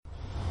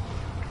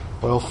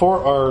Well,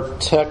 for our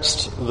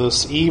text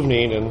this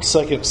evening in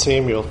 2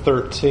 Samuel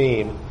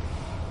 13,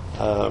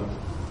 I'm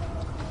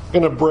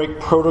going to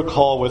break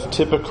protocol with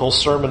typical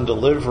sermon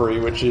delivery,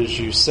 which is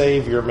you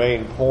save your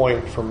main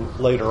point from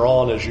later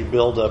on as you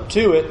build up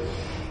to it.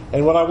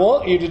 And what I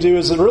want you to do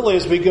is really,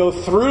 as we go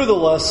through the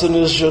lesson,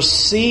 is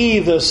just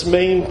see this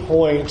main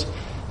point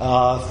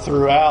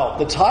throughout.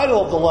 The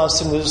title of the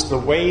lesson is The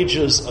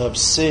Wages of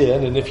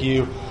Sin, and if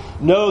you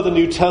know the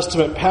New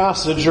Testament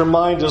passage, your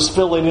mind is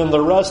filling in the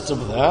rest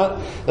of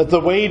that the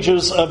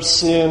wages of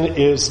sin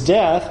is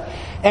death.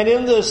 And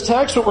in this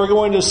text, what we're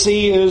going to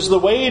see is the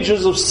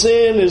wages of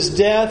sin is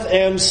death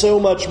and so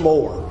much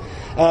more.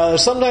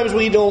 Sometimes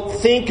we don't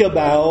think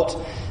about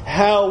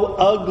how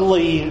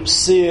ugly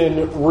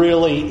sin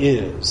really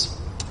is.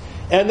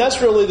 And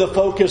that's really the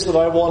focus that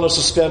I want us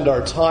to spend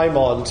our time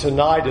on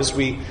tonight as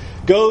we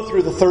go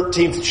through the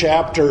 13th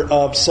chapter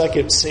of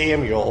 2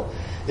 Samuel,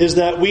 is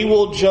that we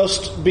will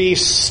just be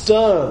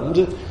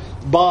stunned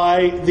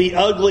by the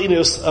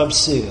ugliness of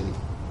sin.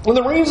 And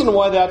the reason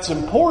why that's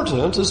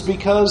important is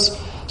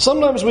because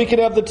sometimes we can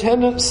have the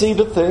tendency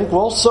to think,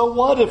 well, so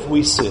what if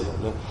we sin?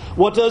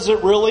 What does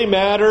it really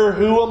matter?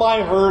 Who am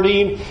I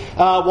hurting?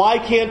 Why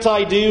can't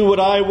I do what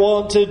I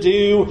want to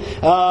do?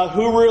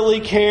 Who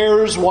really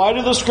cares? Why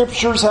do the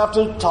Scriptures have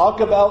to talk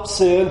about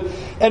sin?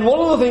 And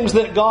one of the things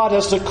that God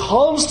has to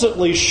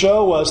constantly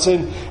show us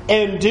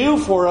and do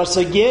for us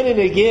again and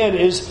again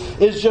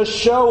is just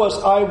show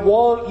us, I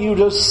want you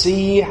to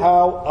see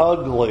how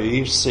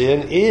ugly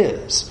sin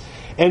is.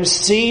 And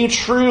see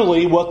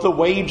truly what the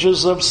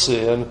wages of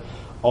sin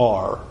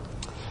are.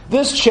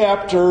 This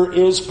chapter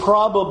is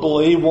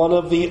probably one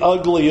of the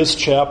ugliest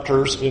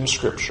chapters in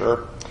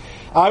Scripture.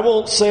 I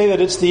won't say that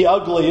it's the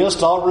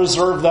ugliest. I'll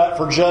reserve that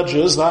for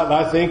Judges. That,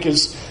 I think,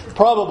 is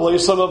probably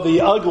some of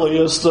the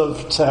ugliest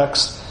of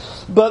texts.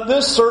 But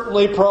this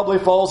certainly probably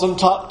falls in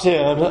top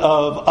 10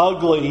 of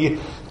ugly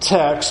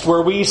text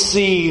where we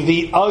see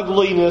the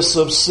ugliness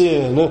of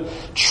sin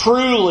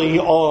truly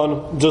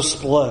on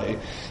display.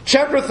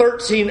 Chapter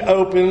 13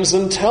 opens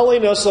in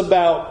telling us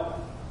about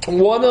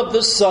one of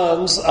the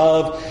sons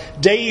of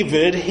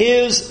David.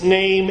 His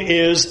name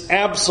is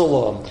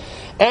Absalom.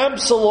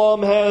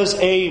 Absalom has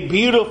a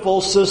beautiful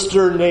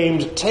sister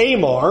named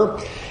Tamar,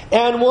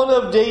 and one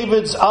of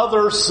David's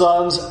other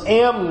sons,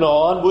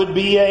 Amnon, would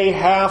be a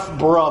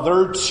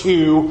half-brother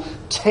to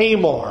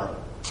Tamar.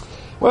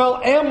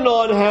 Well,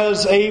 Amnon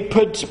has a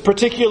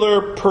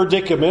particular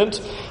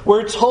predicament.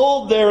 We're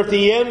told there at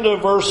the end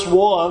of verse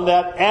 1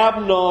 that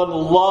Amnon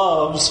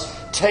loves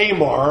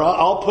Tamar.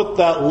 I'll put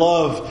that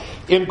love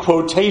in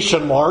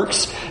quotation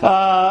marks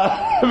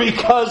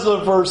because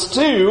of verse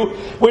 2,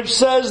 which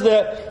says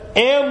that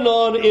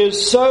Amnon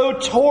is so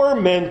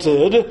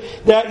tormented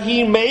that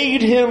he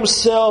made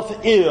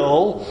himself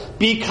ill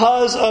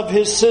because of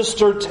his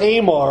sister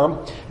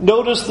Tamar.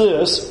 Notice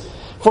this.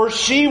 For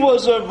she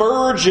was a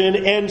virgin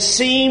and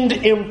seemed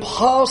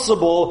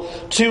impossible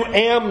to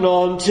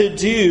Amnon to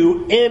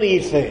do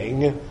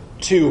anything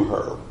to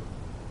her.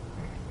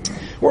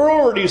 We're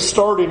already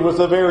starting with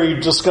a very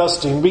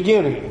disgusting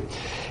beginning.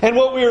 And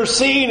what we are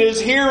seeing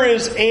is here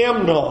is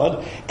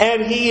Amnon,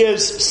 and he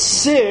is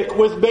sick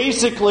with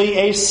basically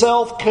a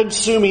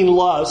self-consuming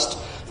lust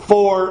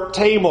for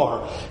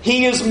Tamar.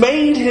 He has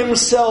made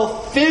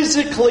himself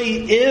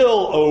physically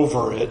ill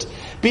over it,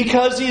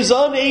 because he's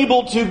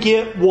unable to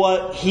get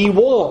what he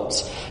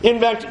wants. In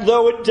fact,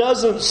 though it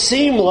doesn't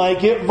seem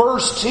like it,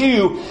 verse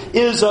 2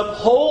 is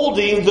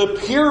upholding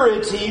the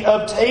purity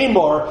of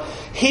Tamar.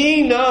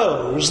 He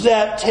knows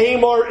that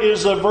Tamar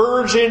is a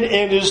virgin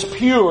and is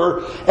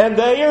pure, and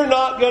they are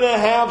not going to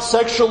have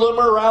sexual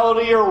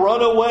immorality or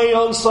run away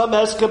on some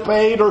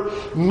escapade or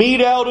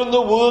meet out in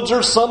the woods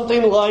or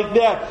something like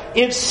that.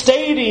 It's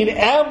stating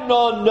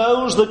Amnon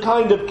knows the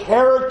kind of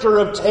character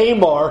of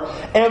Tamar,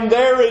 and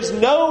there is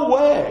no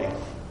way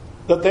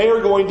that they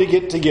are going to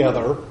get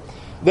together.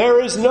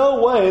 There is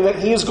no way that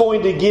he's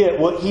going to get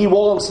what he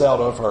wants out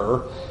of her,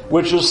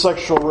 which is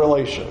sexual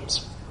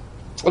relations.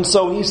 And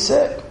so he's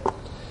sick.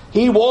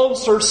 He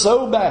wants her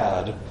so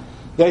bad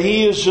that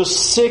he is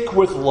just sick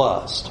with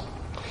lust.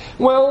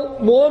 Well,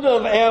 one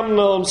of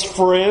Amnon's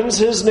friends,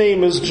 his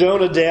name is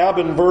Jonadab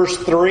in verse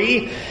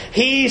 3.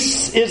 He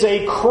is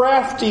a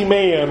crafty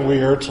man,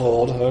 we are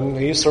told, and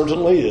he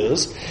certainly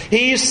is.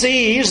 He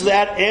sees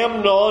that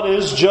Amnon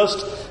is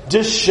just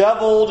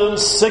disheveled and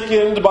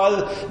sickened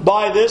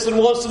by this and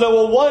wants to know,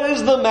 well, what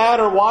is the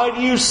matter? Why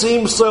do you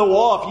seem so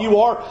off? You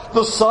are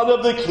the son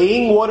of the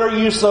king. What are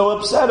you so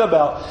upset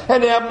about?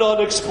 And Amnon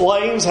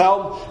explains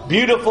how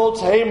beautiful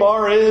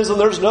Tamar is, and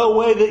there's no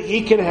way that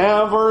he can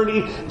have her,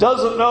 and he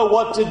doesn't know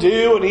what to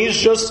do, and he's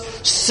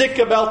just sick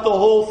about the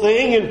whole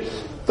thing. And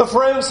the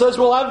friend says,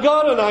 well, I've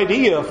got an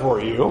idea for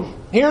you.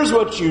 Here's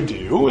what you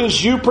do,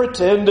 is you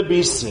pretend to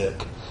be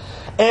sick.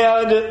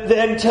 And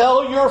then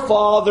tell your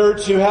father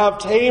to have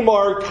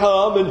Tamar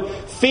come and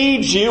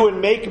feed you and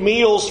make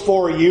meals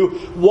for you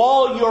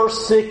while you're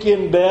sick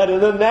in bed.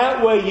 And then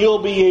that way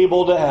you'll be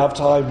able to have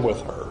time with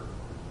her.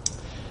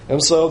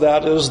 And so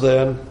that is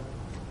then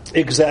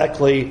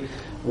exactly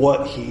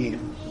what he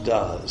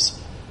does.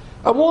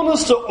 I want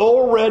us to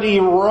already,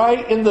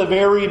 right in the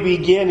very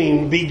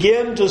beginning,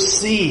 begin to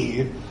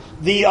see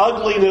the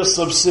ugliness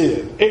of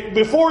sin.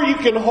 Before you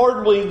can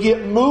hardly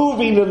get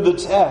moving in the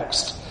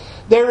text,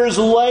 there's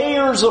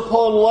layers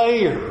upon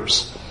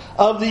layers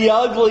of the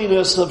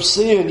ugliness of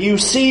sin. You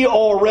see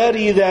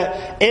already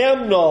that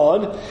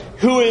Amnon,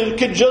 who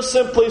could just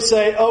simply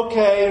say,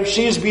 okay,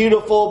 she's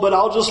beautiful, but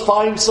I'll just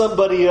find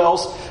somebody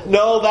else.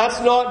 No,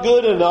 that's not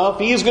good enough.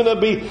 He's going to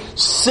be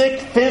sick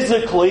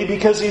physically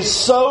because he's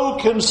so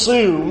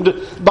consumed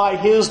by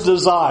his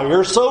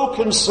desire, so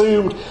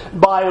consumed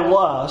by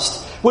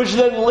lust, which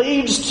then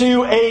leads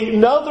to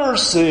another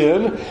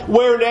sin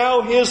where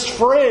now his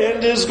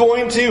friend is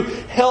going to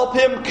help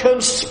him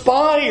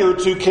conspire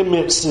to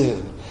commit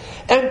sin.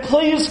 And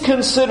please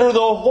consider the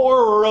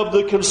horror of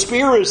the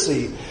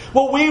conspiracy.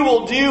 What we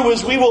will do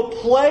is we will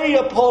play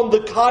upon the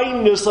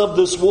kindness of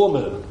this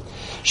woman.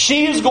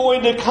 She is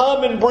going to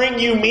come and bring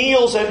you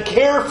meals and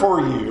care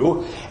for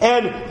you,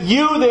 and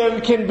you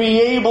then can be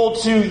able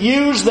to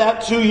use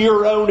that to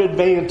your own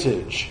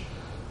advantage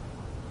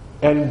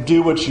and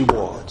do what you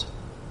want.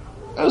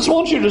 I just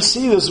want you to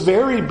see this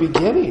very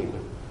beginning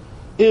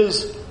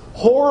is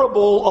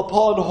horrible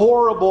upon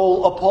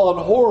horrible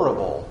upon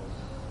horrible.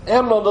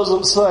 Amnon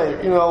doesn't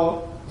say,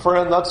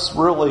 friend, that's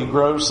really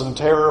gross and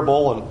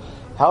terrible, and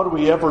how do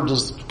we ever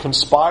just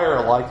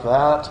conspire like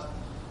that?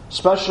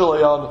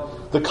 Especially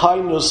on the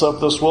kindness of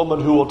this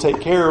woman who will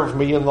take care of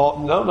me. And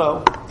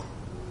no.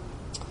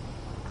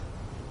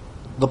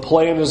 The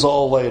plan is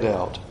all laid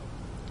out.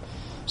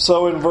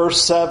 So in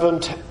verse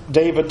 7,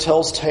 David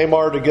tells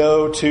Tamar to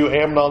go to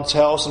Amnon's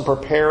house and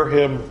prepare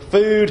him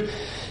food.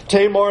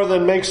 Tamar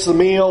then makes the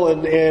meal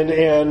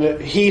and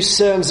he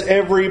sends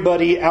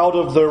everybody out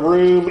of the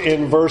room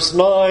in verse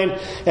 9.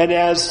 And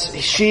as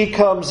she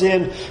comes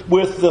in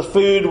with the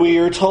food, we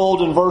are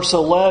told in verse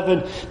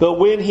 11, but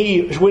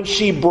when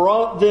she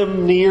brought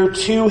them near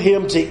to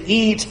him to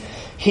eat,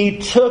 he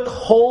took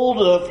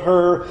hold of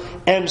her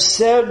and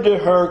said to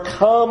her,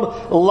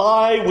 "Come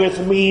lie with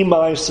me,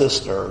 my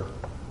sister."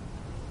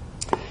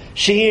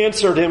 She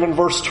answered him in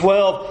verse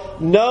 12,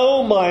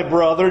 "No, my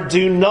brother,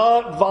 do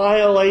not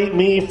violate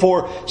me,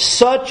 for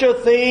such a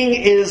thing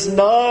is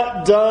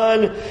not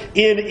done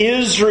in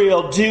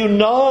Israel. Do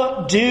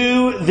not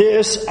do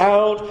this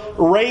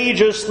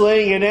outrageous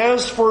thing. And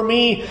as for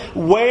me,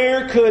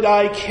 where could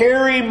I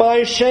carry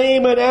my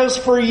shame? And as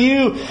for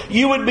you,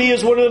 you would be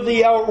as one of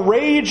the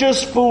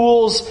outrageous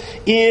fools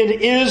in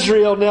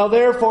Israel. Now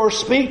therefore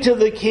speak to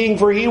the king,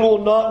 for he will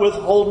not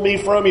withhold me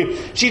from you."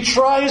 She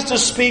tries to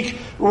speak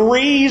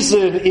reason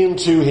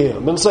into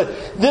him and say,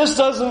 this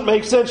doesn't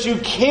make sense. You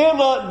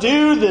cannot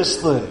do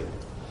this thing.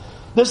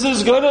 This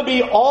is going to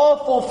be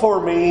awful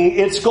for me.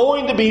 It's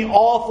going to be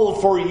awful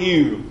for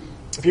you.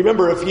 If you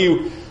remember a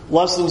few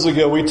lessons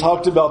ago, we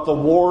talked about the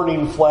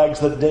warning flags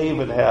that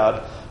David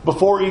had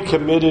before he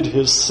committed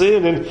his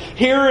sin. And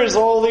here is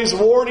all these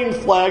warning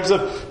flags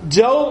of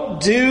don't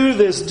do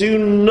this. Do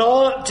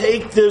not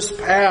take this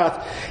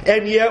path.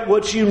 And yet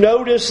what you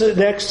notice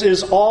next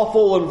is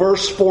awful in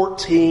verse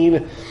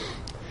 14.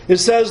 It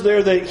says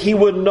there that he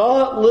would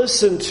not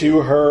listen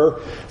to her,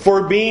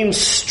 for being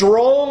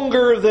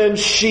stronger than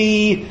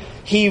she,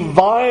 he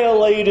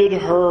violated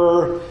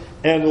her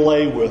and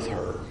lay with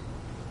her.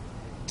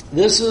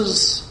 This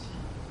is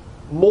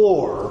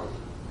more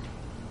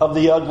of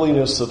the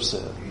ugliness of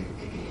sin.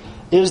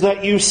 Is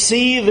that you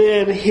see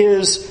then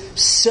his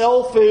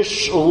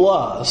selfish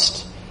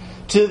lust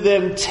to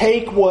then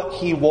take what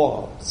he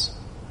wants.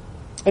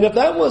 And if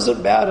that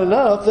wasn't bad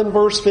enough, then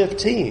verse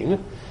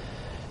 15...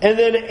 And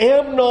then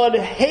Amnon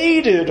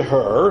hated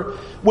her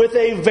with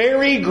a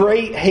very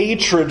great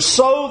hatred,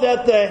 so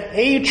that the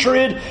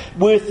hatred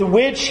with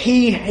which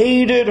he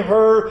hated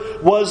her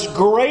was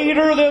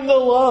greater than the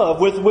love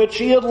with which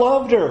he had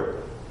loved her.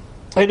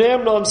 And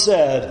Amnon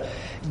said,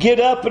 "Get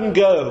up and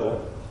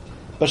go."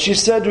 But she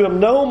said to him,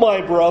 "No,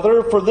 my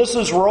brother, for this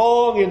is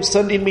wrong, and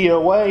sending me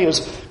away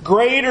is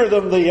greater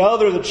than the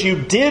other that you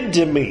did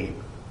to me."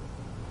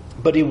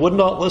 But he would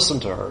not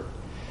listen to her.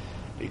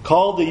 He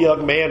called the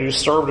young man who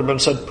served him and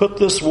said, "Put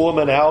this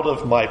woman out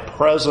of my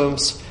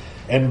presence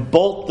and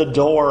bolt the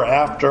door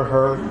after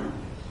her."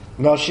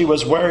 Now she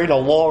was wearing a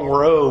long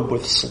robe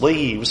with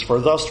sleeves, for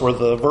thus were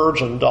the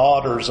virgin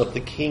daughters of the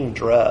king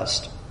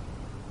dressed.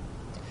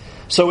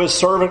 So his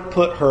servant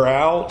put her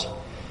out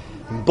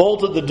and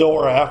bolted the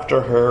door after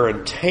her,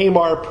 and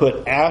Tamar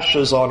put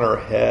ashes on her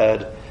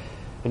head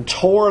and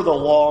tore the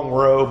long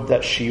robe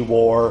that she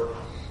wore.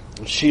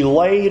 She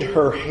laid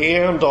her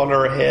hand on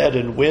her head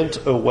and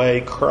went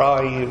away,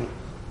 crying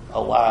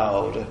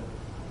aloud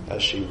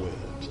as she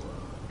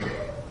went.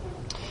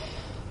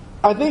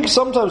 I think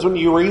sometimes when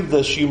you read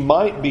this, you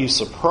might be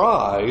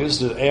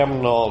surprised at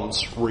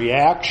Amnon's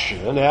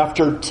reaction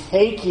after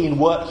taking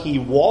what he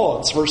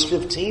wants. Verse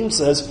 15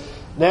 says,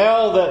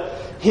 now that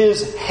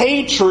his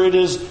hatred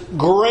is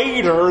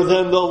greater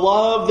than the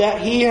love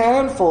that he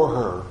had for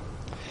her.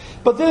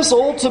 But this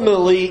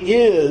ultimately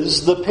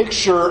is the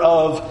picture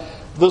of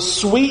the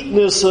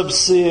sweetness of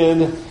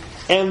sin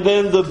and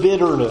then the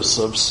bitterness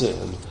of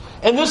sin.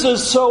 And this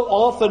is so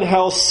often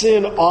how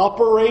sin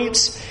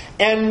operates,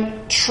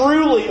 and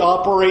truly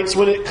operates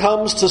when it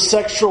comes to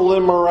sexual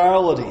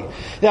immorality.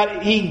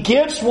 That he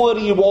gets what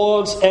he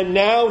wants, and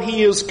now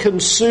he is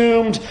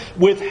consumed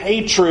with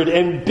hatred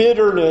and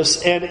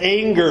bitterness and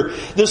anger.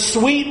 The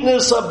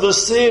sweetness of the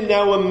sin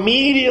now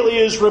immediately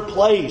is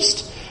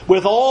replaced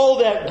with all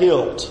that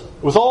guilt,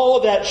 with all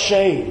of that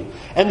shame,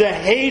 and the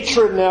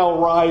hatred now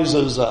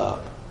rises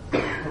up.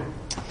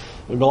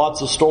 There are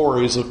lots of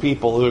stories of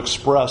people who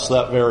express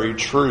that very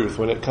truth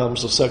when it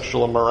comes to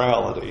sexual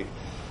immorality.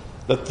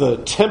 That the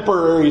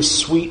temporary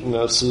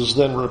sweetness is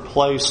then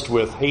replaced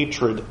with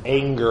hatred,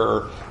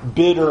 anger,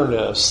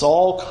 bitterness,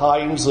 all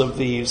kinds of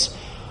these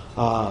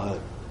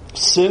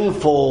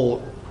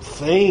sinful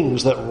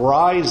things that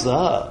rise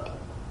up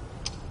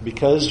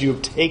because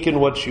you've taken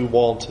what you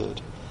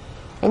wanted.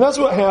 And that's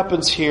what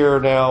happens here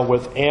now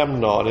with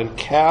Amnon, and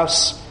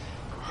casts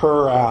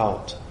her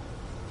out.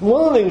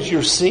 One of the things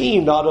you're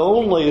seeing not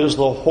only is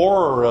the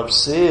horror of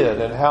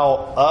sin and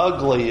how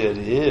ugly it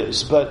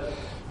is, but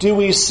do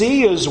we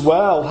see as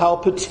well how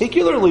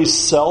particularly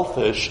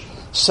selfish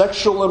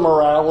sexual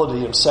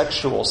immorality and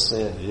sexual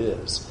sin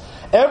is?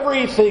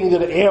 Everything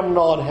that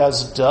Amnon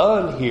has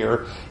done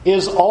here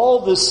is all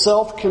this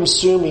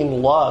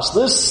self-consuming lust.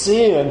 This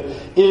sin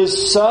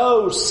is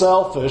so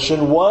selfish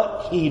in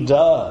what he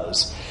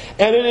does.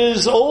 And it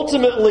is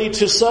ultimately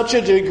to such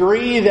a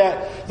degree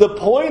that the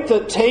point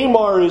that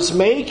Tamar is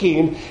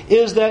making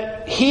is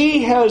that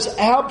he has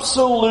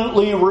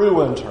absolutely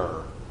ruined her.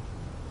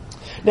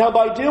 Now,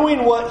 by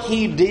doing what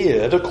he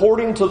did,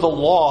 according to the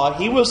law,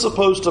 he was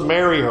supposed to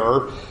marry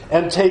her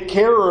and take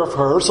care of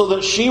her so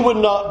that she would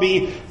not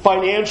be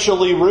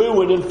financially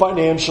ruined and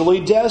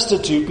financially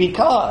destitute,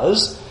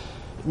 because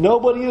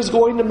nobody is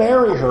going to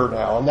marry her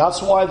now. And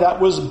that's why that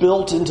was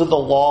built into the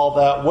law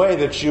that way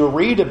that you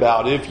read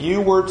about. If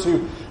you were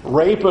to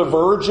rape a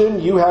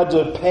virgin, you had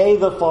to pay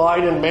the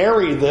fine and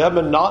marry them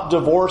and not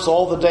divorce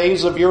all the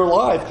days of your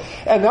life.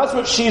 And that's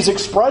what she's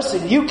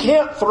expressing. You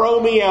can't throw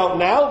me out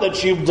now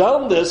that you've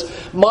done this.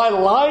 My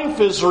life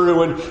is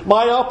ruined.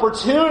 My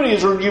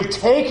opportunities are ruined. You've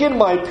taken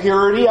my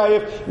purity. I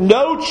have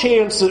no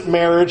chance at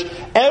marriage.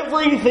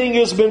 Everything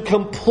has been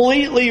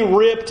completely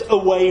ripped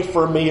away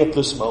from me at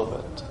this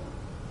moment.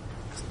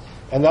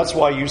 And that's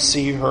why you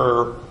see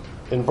her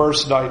in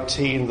verse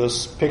 19,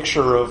 this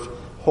picture of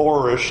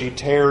horror. She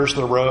tears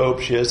the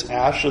robe. She has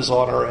ashes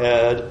on her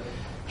head.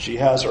 She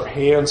has her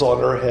hands on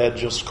her head,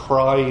 just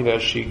crying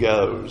as she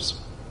goes.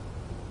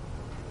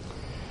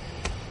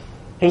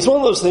 And it's one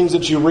of those things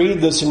that you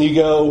read this and you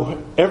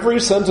go,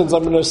 every sentence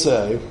I'm going to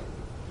say,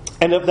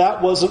 and if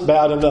that wasn't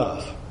bad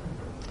enough.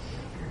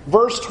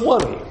 Verse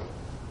 20.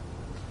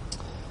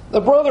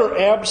 The brother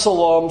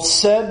Absalom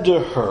said to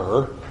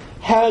her,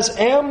 "Has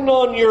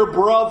Amnon your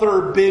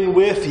brother been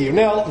with you?"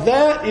 Now,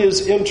 that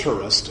is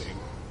interesting.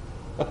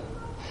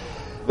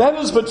 That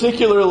is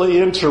particularly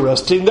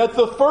interesting, that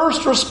the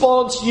first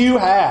response you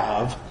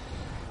have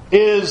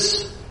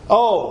is,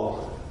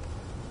 "Oh,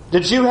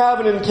 did you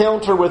have an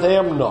encounter with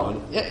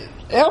Amnon?"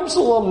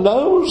 Absalom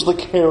knows the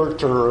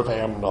character of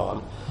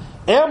Amnon.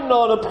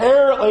 Amnon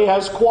apparently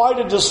has quite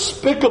a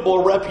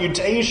despicable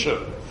reputation.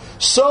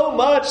 So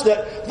much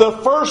that the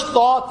first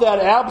thought that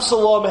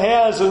Absalom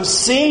has in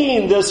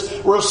seeing this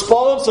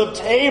response of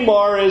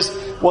Tamar is,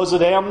 was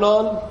it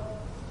Amnon?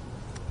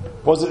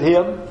 Was it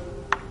him?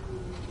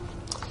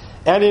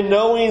 And in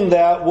knowing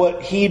that,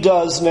 what he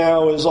does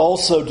now is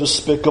also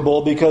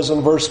despicable, because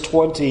in verse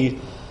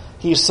 20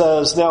 he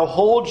says, "Now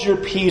hold your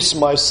peace,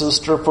 my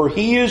sister, for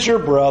he is your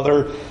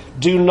brother.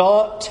 Do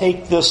not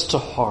take this to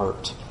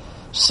heart."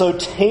 So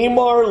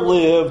Tamar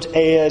lived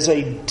as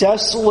a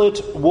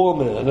desolate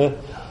woman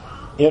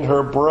in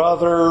her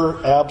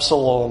brother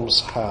Absalom's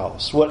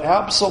house. What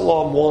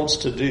Absalom wants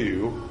to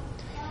do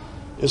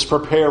is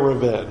prepare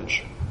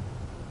revenge.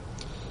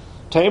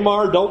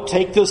 Tamar, don't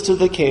take this to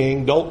the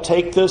king. Don't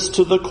take this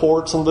to the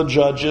courts and the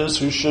judges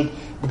who should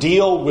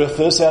deal with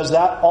this, as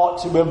that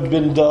ought to have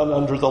been done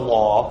under the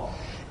law.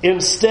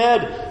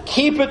 Instead,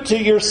 keep it to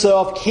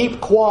yourself.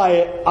 Keep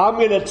quiet. I'm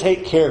going to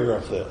take care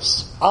of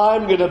this.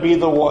 I'm going to be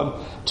the one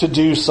to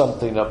do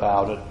something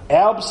about it.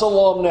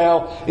 Absalom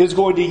now is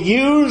going to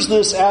use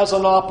this as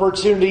an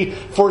opportunity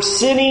for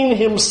sinning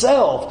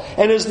himself,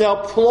 and is now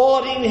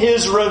plotting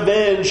his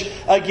revenge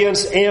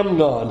against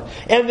Amnon.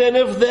 And then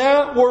if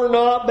that were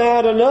not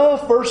bad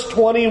enough, verse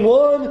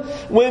 21,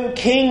 when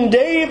King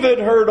David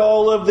heard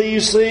all of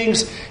these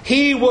things,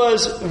 he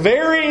was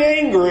very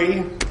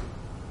angry,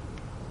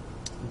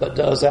 but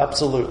does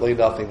absolutely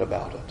nothing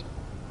about it.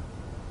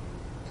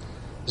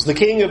 As the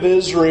king of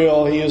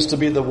Israel, he is to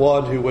be the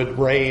one who would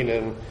reign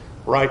in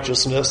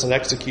righteousness and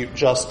execute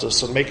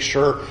justice and make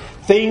sure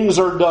things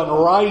are done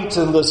right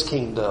in this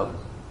kingdom.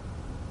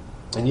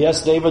 And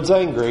yes, David's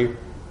angry,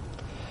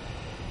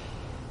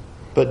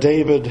 but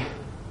David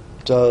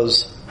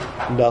does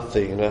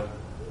nothing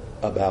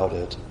about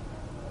it.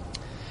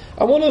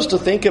 I want us to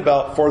think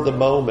about for the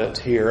moment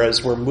here,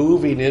 as we're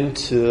moving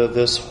into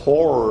this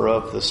horror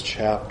of this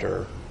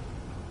chapter,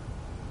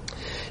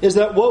 is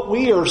that what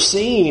we are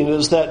seeing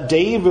is that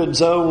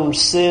David's own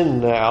sin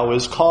now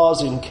is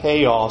causing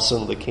chaos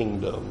in the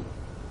kingdom.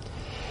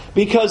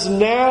 Because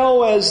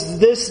now as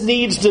this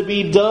needs to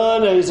be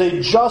done, as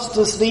a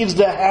justice needs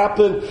to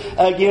happen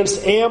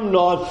against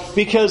Amnon,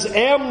 because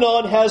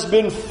Amnon has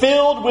been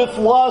filled with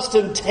lust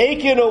and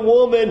taken a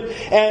woman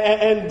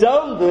and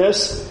done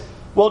this,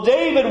 well,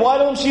 David, why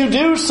don't you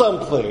do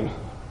something?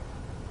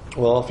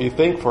 Well, if you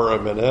think for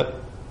a minute,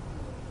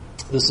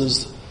 this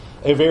is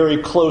a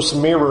very close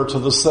mirror to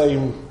the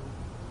same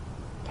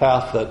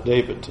path that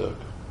David took.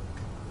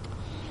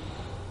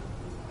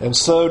 And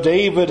so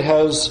David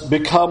has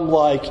become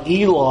like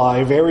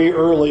Eli very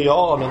early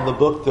on in the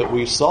book that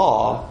we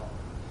saw,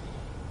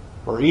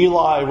 where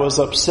Eli was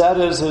upset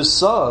as his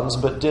sons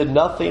but did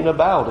nothing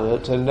about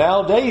it. And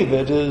now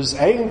David is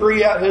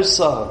angry at his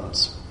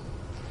sons,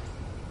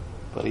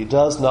 but he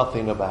does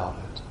nothing about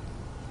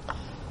it.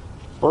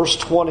 Verse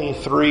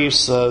 23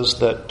 says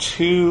that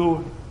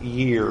 2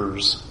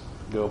 years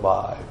go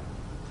by.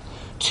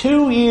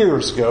 2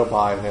 years go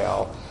by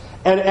now.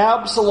 And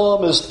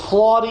Absalom is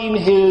plotting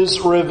his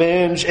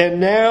revenge,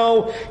 and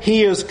now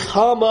he has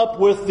come up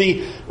with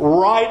the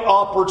right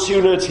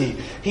opportunity.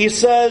 He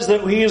says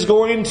that he is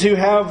going to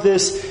have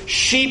this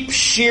sheep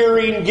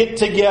shearing get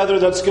together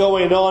that's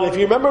going on. If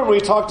you remember when we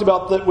talked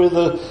about that with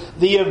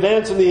the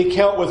event and the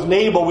account with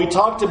Nabal, we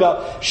talked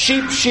about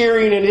sheep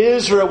shearing in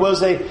Israel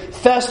was a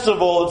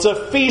festival. It's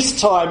a feast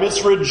time.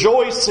 It's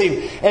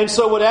rejoicing. And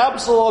so what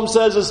Absalom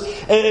says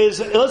is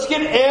let's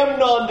get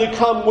Amnon to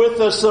come with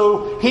us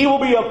so he will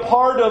be a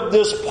part of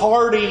this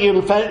party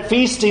and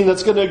feasting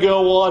that's going to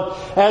go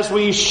on as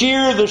we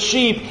shear the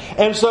sheep.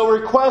 And so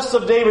requests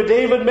of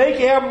David, make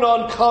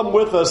Amnon come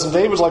with us. And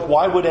David's like,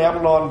 why would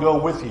Amnon go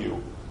with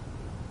you?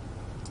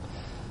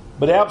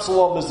 But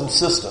Absalom is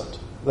insistent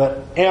that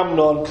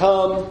Amnon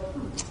come.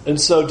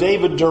 And so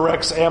David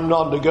directs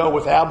Amnon to go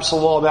with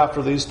Absalom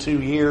after these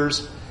 2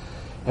 years.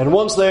 And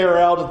once they are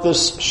out at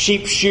this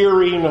sheep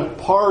shearing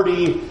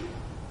party,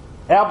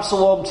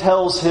 Absalom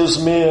tells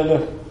his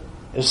men,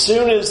 as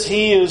soon as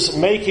he is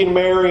making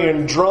merry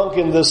and drunk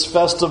in this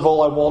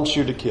festival, I want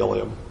you to kill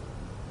him.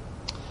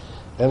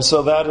 And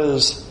so that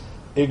is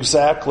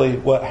exactly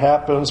what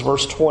happens.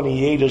 Verse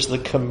 28 is the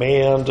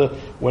command.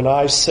 When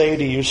I say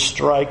to you,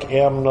 strike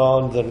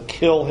Amnon, then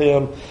kill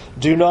him.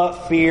 Do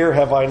not fear,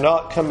 have I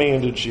not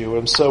commanded you?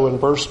 And so in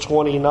verse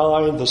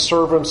 29, the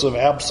servants of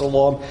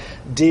Absalom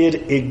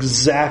did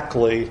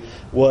exactly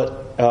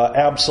what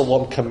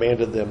Absalom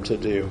commanded them to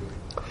do.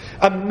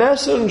 A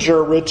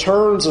messenger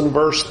returns in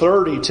verse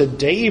 30 to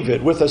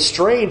David with a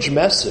strange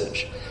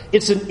message.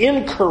 It's an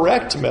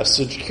incorrect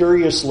message,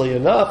 curiously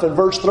enough. In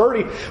verse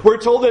 30, we're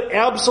told that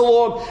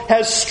Absalom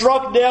has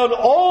struck down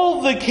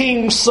all the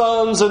king's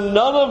sons and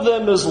none of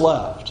them is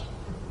left.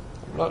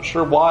 I'm not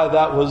sure why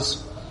that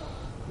was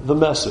the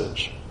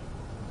message.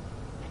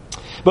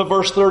 But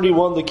verse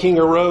 31, the king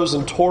arose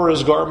and tore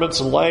his garments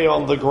and lay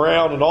on the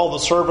ground, and all the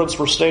servants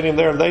were standing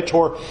there and they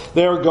tore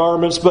their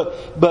garments.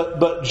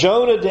 But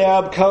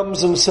Jonadab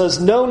comes and says,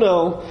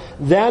 no,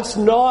 that's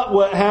not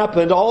what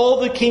happened. All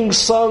the king's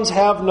sons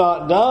have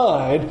not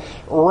died.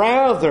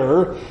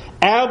 Rather,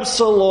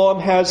 Absalom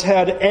has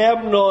had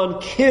Amnon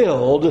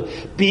killed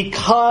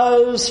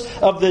because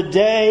of the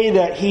day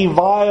that he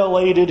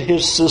violated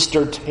his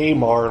sister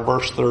Tamar in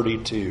verse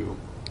 32.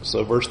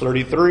 So verse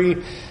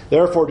 33,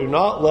 therefore do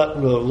not let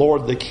the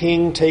Lord the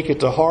king take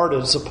it to heart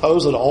and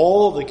suppose that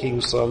all the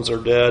king's sons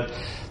are dead,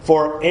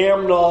 for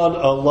Amnon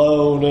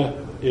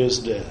alone is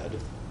dead.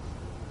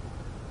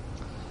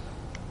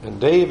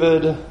 And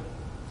David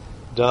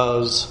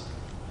does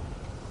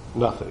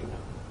nothing.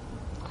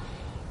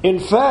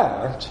 In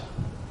fact,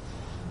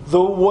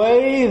 the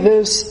way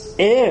this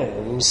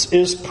ends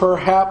is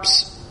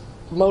perhaps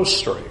most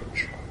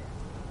strange.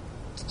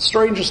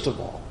 Strangest of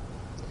all.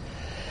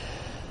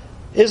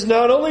 Is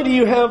not only do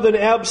you have that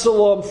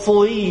Absalom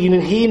fleeing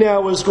and he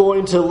now is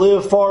going to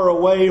live far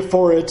away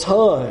for a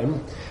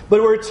time,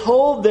 but we're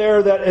told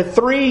there that at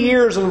 3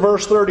 years in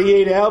verse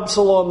 38,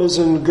 Absalom is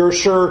in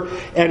Geshur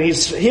and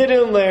he's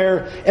hidden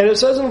there. And it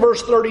says in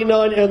verse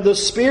 39, and the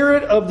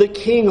spirit of the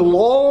king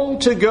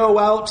longed to go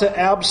out to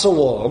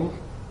Absalom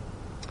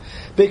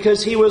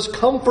because he was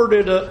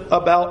comforted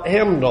about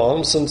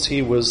Amnon since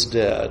he was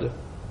dead.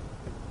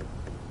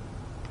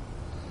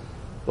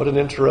 What an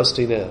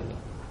interesting end.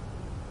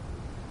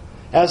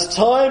 As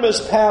time has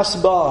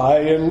passed by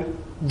and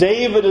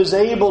David is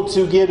able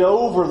to get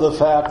over the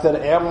fact that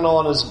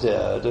Amnon is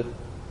dead,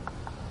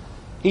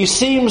 he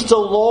seems to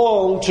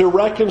long to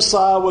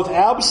reconcile with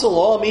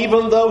Absalom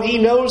even though he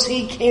knows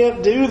he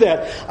can't do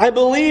that. I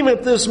believe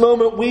at this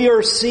moment we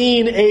are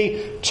seeing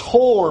a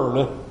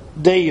torn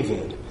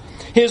David.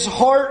 His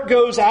heart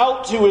goes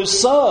out to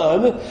his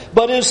son,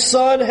 but his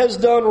son has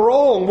done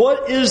wrong.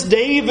 What is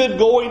David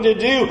going to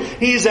do?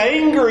 He's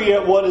angry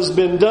at what has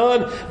been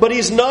done, but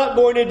he's not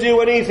going to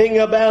do anything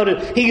about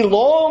it. He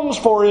longs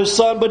for his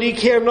son, but he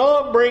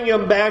cannot bring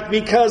him back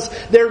because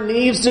there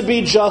needs to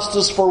be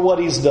justice for what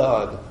he's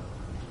done.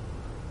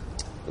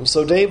 And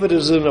so David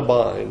is in a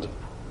bind.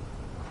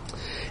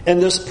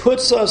 And this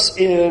puts us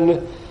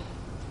in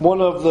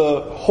one of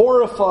the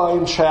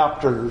horrifying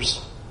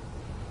chapters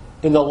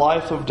in the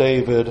life of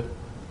David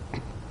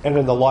and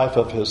in the life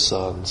of his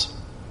sons.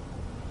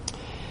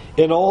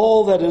 In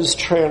all that is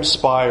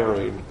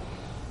transpiring,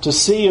 to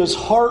see his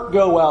heart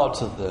go out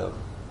to them,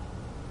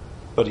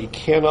 but he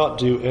cannot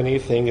do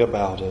anything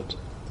about it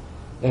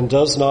and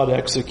does not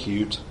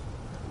execute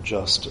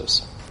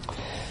justice.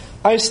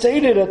 I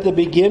stated at the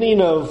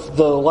beginning of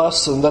the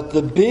lesson that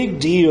the big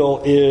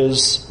deal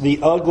is the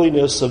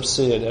ugliness of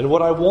sin. And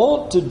what I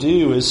want to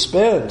do is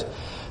spend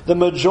the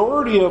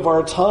majority of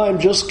our time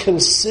just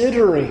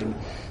considering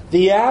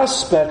the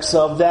aspects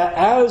of that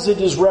as it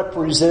is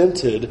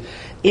represented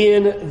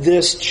in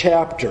this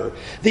chapter.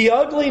 The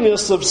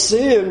ugliness of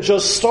sin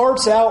just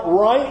starts out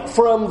right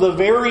from the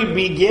very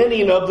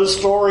beginning of the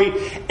story,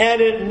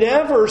 and it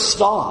never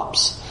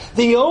stops.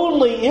 The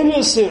only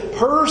innocent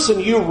person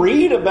you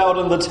read about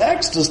in the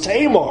text is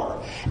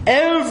Tamar.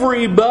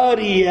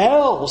 Everybody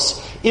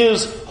else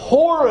is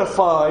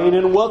horrifying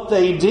in what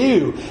they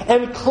do.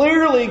 And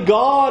clearly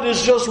God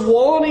is just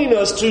wanting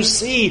us to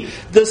see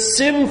the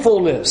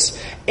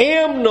sinfulness.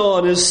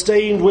 Amnon is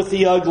stained with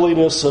the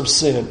ugliness of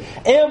sin.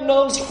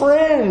 Amnon's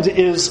friend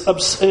is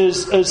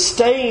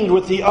stained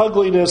with the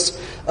ugliness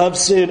of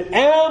sin.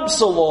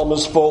 Absalom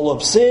is full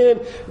of sin.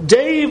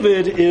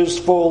 David is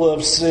full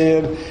of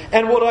sin.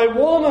 And what I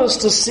want us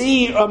to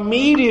see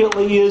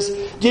immediately is,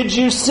 did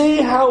you see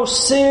how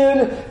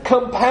sin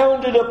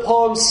compounded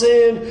upon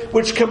sin,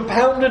 which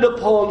compounded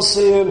upon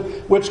sin,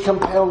 which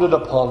compounded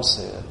upon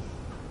sin?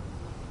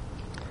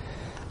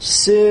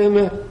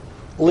 Sin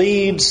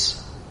leads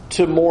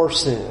to more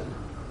sin.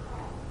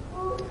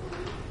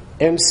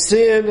 And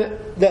sin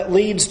that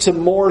leads to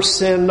more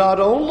sin, not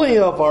only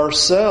of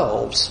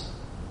ourselves,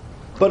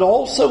 but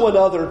also in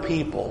other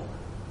people.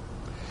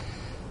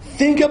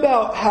 Think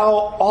about how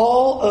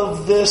all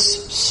of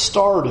this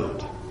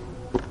started.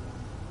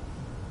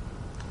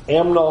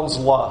 Amnon's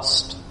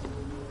lust.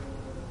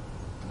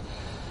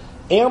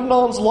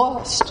 Amnon's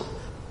lust.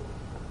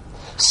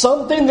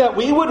 Something that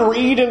we would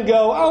read and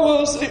go,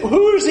 oh, well,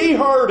 who's he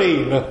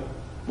hurting?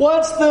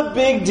 What's the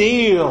big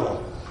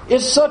deal?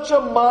 It's such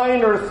a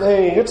minor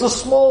thing. It's a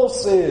small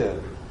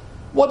sin.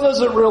 What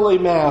does it really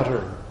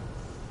matter?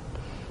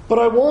 But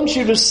I want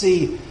you to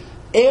see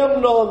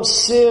Amnon's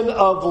sin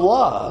of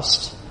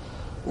lust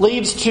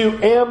leads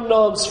to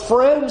Amnon's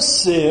friend's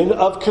sin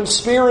of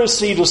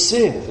conspiracy to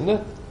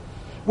sin,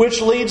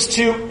 which leads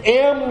to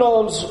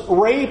Amnon's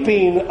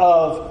raping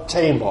of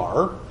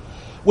Tamar,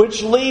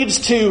 which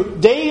leads to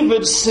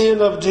David's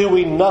sin of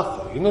doing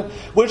nothing,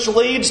 which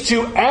leads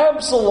to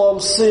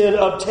Absalom's sin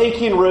of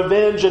taking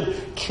revenge and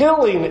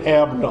killing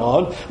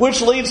Amnon,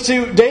 which leads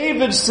to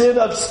David's sin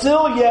of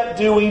still yet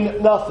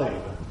doing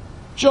nothing.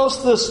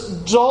 Just this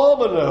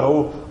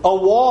domino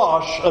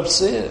awash of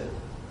sin.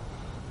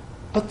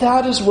 But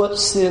that is what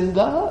sin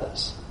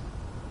does.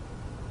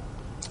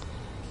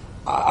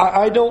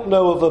 I don't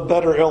know of a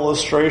better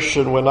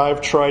illustration when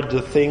I've tried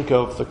to think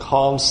of the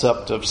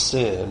concept of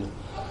sin,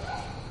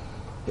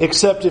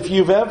 except if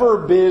you've ever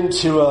been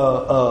to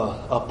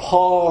a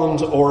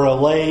pond or a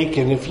lake,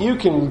 and if you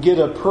can get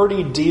a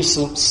pretty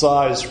decent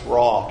sized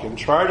rock and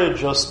try to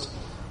just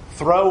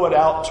throw it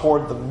out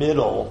toward the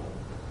middle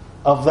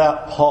of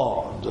that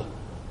pond,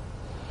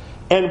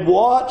 and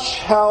watch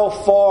how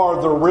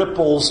far the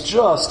ripples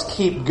just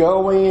keep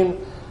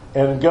going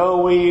and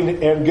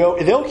going and go.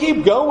 They'll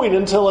keep going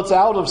until it's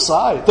out of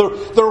sight.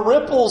 The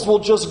ripples will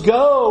just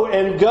go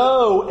and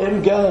go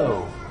and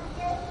go.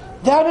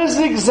 That is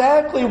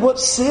exactly what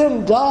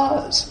sin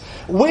does.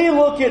 We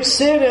look at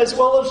sin as,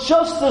 well, it's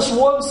just this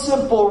one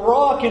simple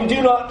rock, and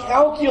do not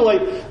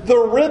calculate the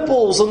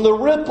ripples and the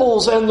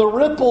ripples and the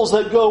ripples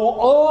that go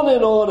on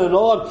and on and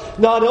on,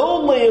 not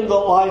only in the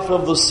life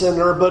of the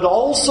sinner, but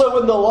also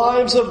in the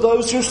lives of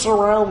those who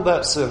surround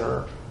that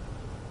sinner.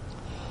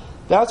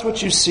 That's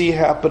what you see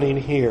happening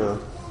here,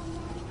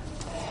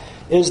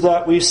 is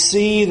that we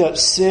see that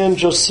sin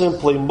just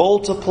simply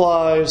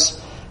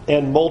multiplies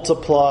and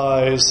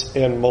multiplies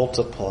and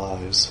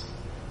multiplies.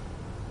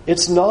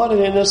 It's not an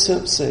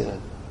innocent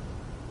sin.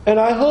 And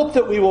I hope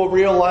that we will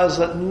realize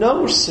that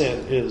no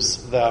sin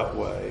is that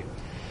way.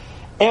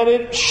 And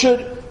it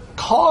should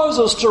cause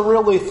us to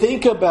really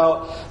think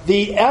about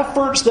the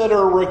efforts that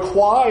are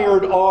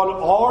required on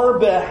our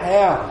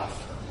behalf.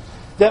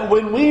 That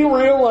when we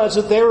realize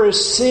that there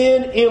is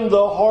sin in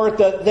the heart,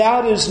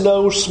 that is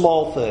no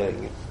small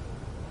thing.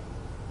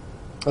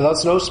 And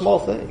that's no small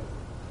thing.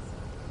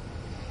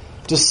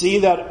 To see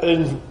that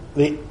in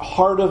the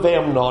heart of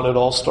Amnon it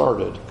all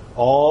started.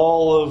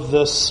 All of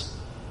this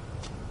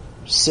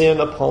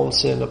sin upon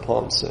sin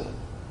upon sin.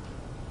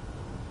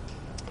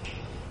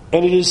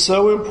 And it is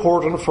so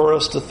important for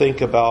us to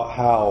think about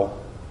how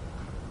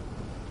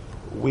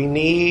we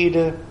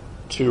need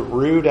to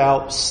root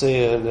out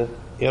sin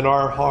in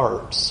our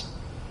hearts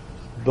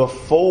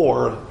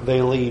before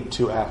they lead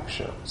to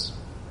actions.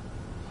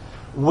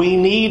 We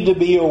need to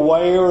be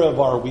aware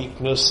of our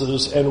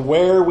weaknesses and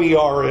where we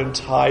are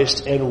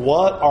enticed and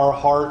what our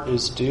heart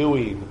is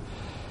doing.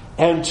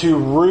 and to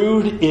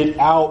root it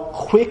out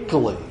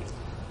quickly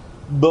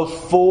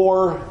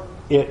before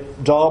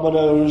it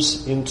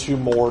dominoes into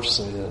more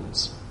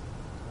sins.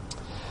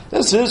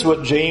 This is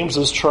what James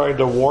is trying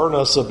to warn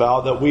us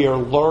about, that we are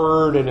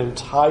lured and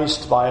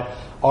enticed by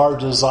our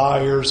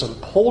desires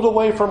and pulled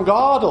away from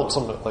God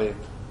ultimately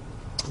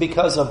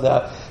because of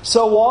that.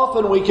 So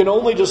often we can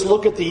only just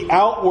look at the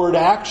outward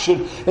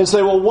action and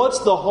say, well, what's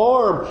the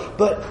harm?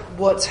 But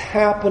what's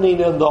happening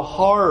in the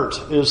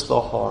heart is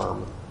the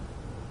harm.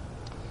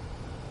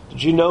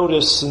 Did you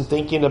notice in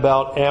thinking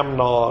about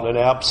Amnon and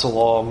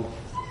Absalom,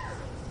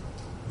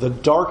 the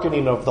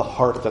darkening of the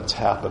heart that's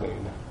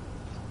happening?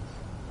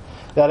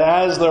 That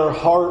as their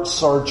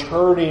hearts are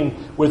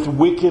turning with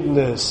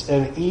wickedness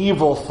and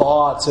evil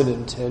thoughts and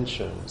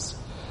intentions,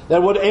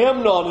 that what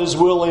Amnon is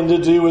willing to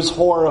do is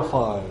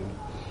horrifying.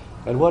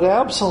 And what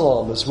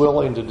Absalom is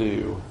willing to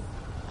do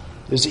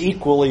is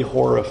equally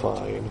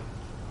horrifying.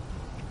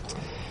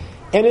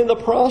 And in the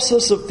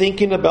process of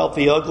thinking about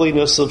the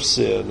ugliness of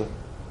sin,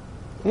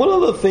 one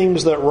of the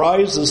things that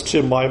rises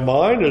to my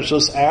mind is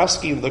just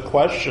asking the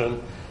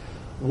question,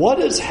 what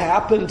has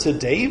happened to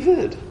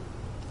David?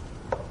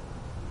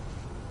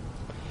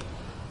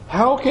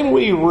 How can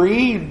we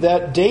read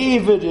that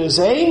David is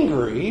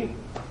angry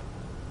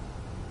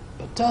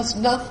but does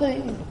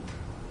nothing?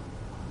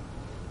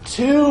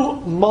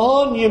 Two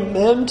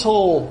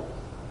monumental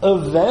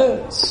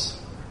events,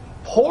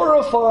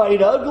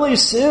 horrifying, ugly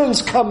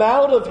sins come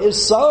out of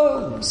his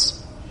sons.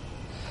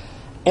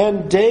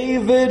 And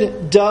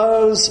David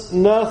does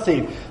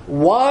nothing.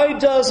 Why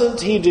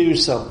doesn't he do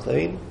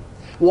something?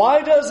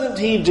 Why doesn't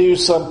he do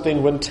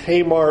something when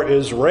Tamar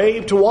is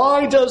raped?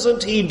 Why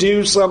doesn't he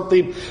do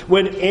something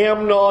when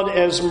Amnon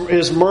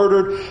is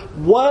murdered?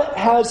 What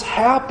has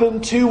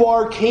happened to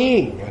our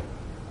king,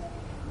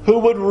 who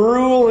would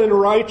rule in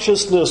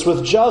righteousness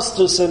with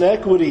justice and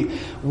equity?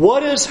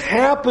 What has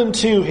happened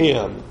to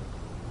him?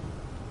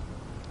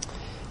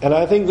 And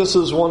I think this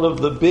is one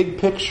of the big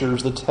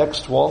pictures the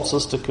text wants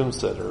us to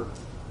consider,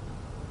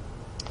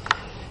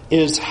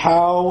 is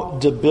how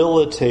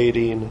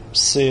debilitating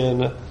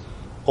sin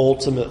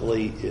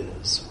ultimately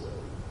is.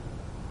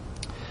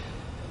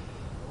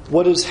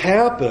 What has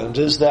happened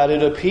is that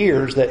it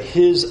appears that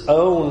his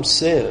own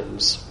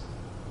sins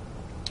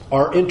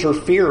are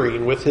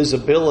interfering with his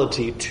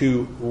ability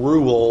to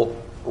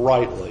rule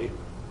rightly.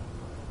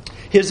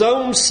 His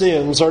own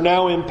sins are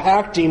now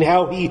impacting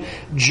how he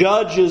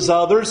judges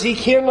others. He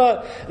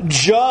cannot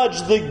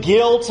judge the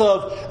guilt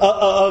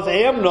of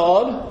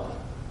Amnon.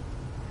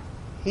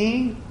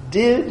 He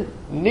did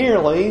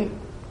nearly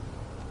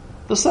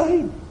the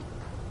same.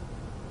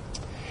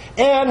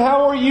 And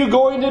how are you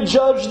going to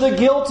judge the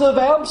guilt of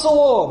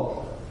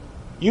Absalom?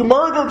 You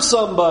murdered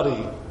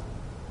somebody.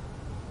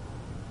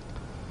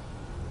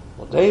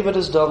 Well, David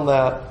has done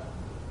that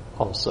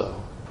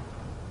also.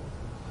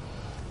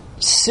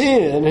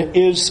 Sin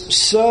is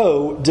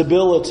so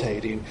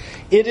debilitating.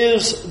 It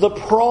is the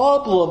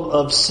problem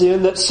of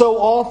sin that so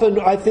often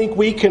I think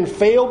we can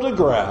fail to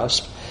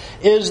grasp,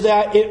 is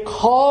that it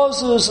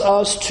causes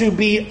us to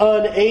be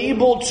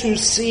unable to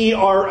see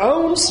our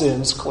own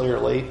sins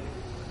clearly,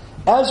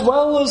 as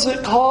well as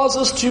it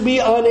causes us to be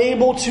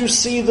unable to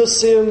see the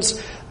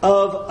sins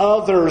of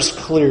others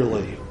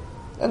clearly.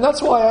 And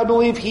that's why I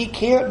believe he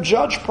can't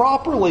judge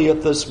properly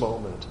at this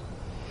moment.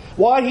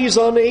 Why he's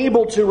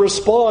unable to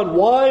respond.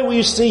 Why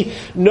we see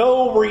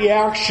no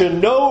reaction,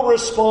 no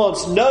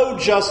response, no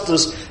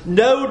justice,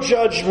 no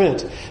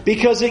judgment.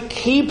 Because it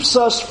keeps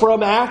us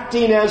from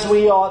acting as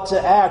we ought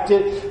to act.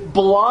 It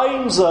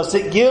blinds us.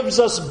 It gives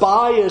us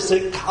bias.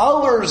 It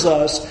colors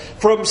us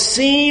from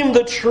seeing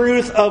the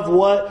truth of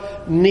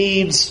what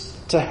needs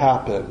to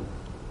happen.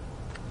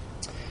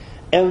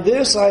 And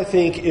this, I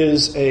think,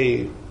 is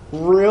a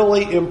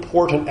really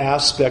important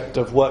aspect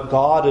of what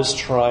God is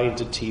trying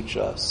to teach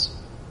us.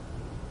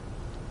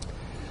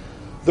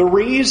 The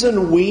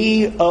reason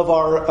we, of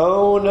our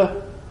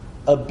own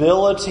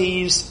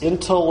abilities,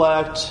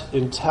 intellect,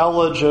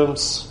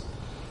 intelligence,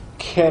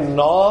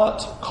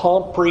 cannot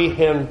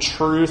comprehend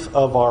truth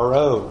of our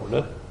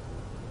own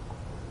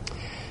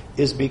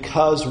is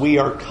because we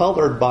are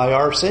colored by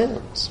our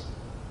sins.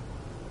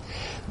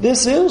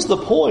 This is the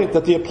point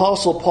that the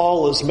Apostle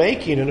Paul is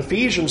making in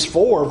Ephesians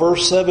 4,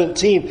 verse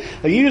 17.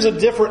 I use a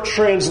different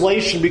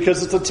translation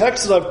because it's a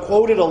text that I've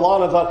quoted a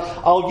lot of.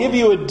 I'll give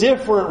you a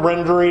different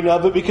rendering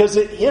of it because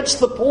it hits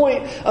the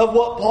point of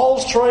what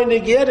Paul's trying to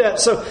get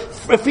at. So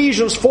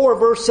Ephesians 4,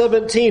 verse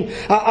 17.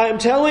 I am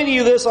telling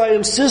you this, I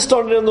insist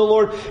on it in the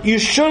Lord. You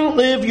shouldn't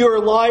live your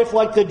life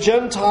like the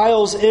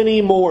Gentiles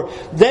anymore.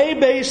 They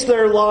base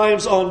their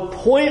lives on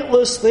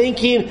pointless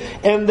thinking,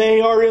 and they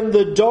are in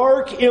the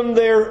dark in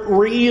their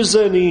reasoning.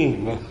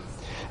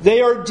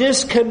 They are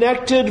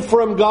disconnected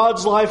from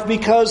God's life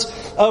because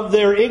of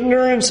their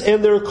ignorance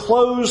and their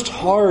closed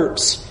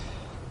hearts.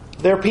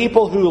 They're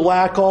people who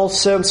lack all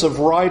sense of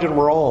right and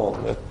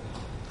wrong,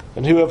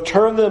 and who have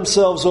turned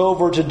themselves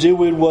over to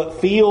doing what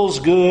feels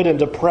good and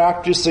to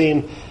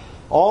practicing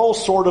all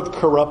sort of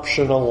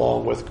corruption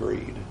along with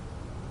greed.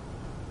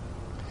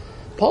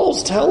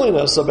 Paul's telling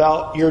us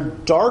about you're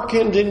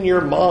darkened in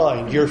your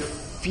mind, your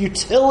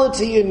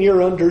futility in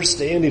your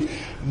understanding.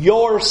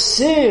 Your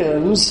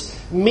sins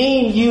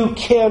mean you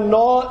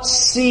cannot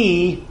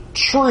see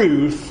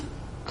truth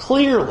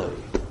clearly.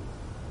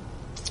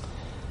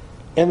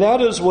 And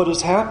that is what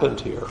has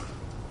happened here.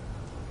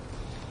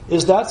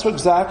 That's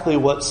exactly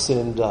what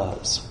sin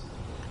does.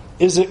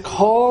 It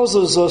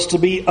causes us to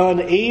be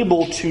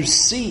unable to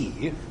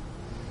see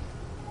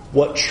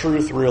what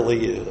truth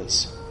really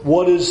is.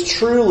 What is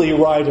truly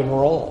right and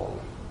wrong.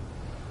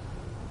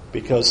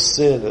 Because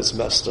sin has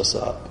messed us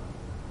up.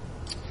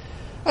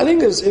 I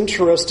think it's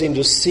interesting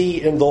to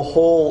see in the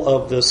whole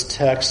of this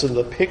text and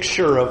the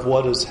picture of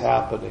what is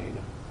happening,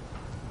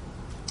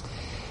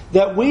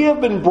 that we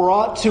have been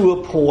brought to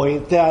a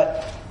point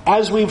that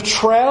as we've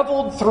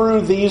traveled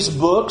through these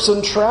books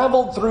and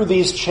traveled through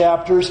these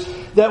chapters,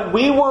 that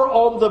we were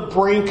on the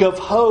brink of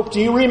hope.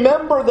 Do you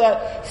remember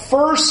that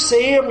 1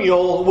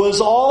 Samuel was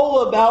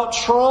all about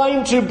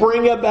trying to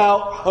bring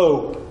about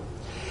hope?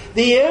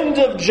 The end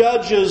of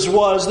Judges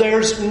was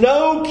there's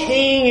no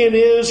king in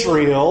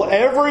Israel.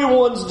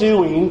 Everyone's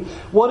doing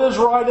what is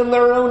right in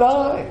their own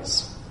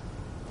eyes.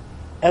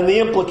 And the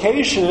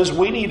implication is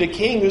we need a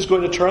king who's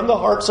going to turn the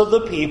hearts of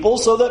the people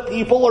so that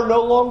people are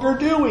no longer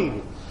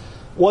doing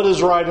what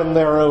is right in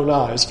their own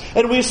eyes.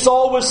 And we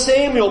saw with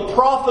Samuel,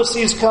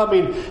 prophecies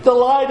coming. The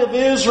light of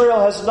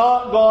Israel has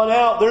not gone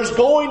out. There's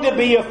going to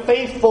be a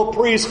faithful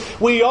priest.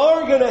 We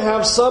are going to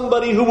have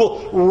somebody who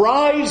will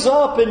rise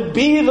up and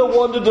be the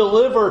one to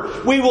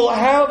deliver. We will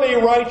have a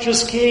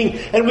righteous king.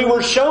 And we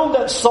were shown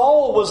that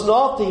Saul was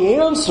not the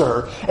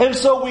answer. And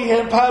so we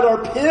have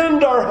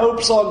pinned our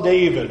hopes on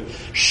David.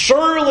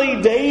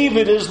 Surely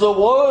David is the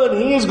one.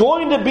 He is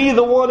going to be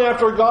the one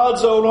after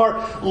God's own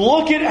heart.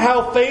 Look at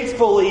how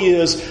faithful he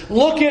is.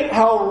 Look at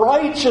how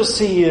righteous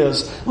he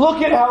is.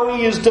 Look at how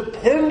he is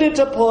dependent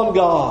upon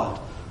God.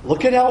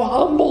 Look at how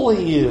humble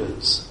he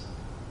is.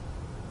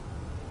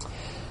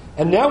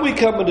 And now we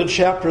come into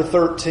chapter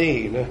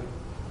 13,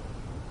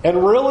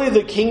 and really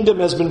the kingdom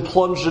has been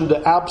plunged into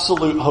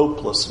absolute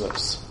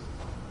hopelessness.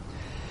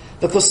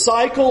 That the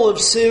cycle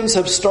of sins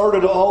have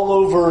started all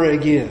over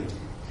again.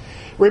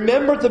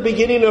 Remember at the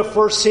beginning of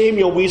 1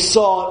 Samuel we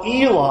saw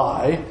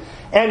Eli,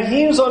 and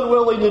he's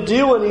unwilling to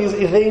do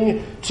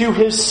anything to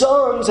his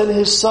sons, and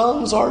his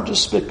sons are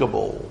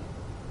despicable.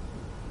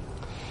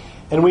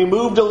 And we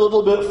moved a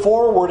little bit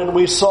forward and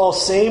we saw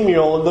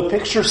Samuel, and the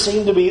picture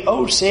seemed to be,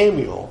 oh,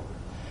 Samuel,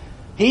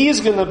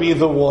 he's going to be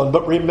the one,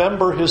 but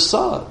remember his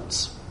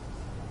sons.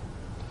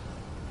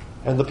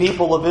 And the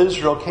people of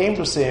Israel came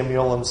to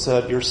Samuel and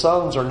said, your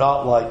sons are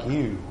not like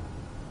you.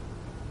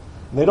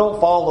 They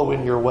don't follow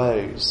in your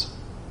ways.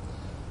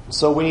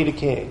 So we need a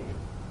king.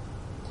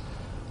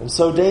 And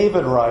so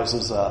David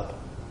rises up.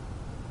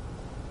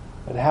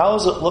 And how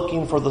is it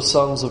looking for the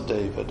sons of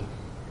David?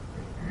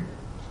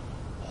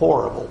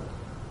 Horrible.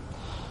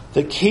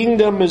 The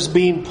kingdom is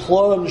being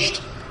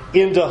plunged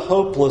into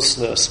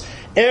hopelessness.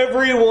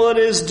 Everyone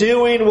is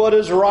doing what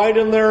is right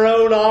in their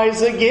own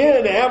eyes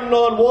again.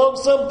 Amnon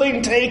wants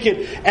something, take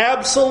it.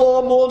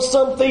 Absalom wants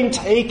something,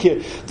 take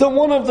it.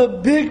 One of the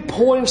big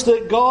points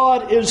that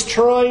God is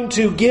trying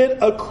to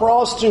get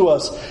across to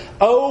us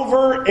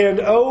over and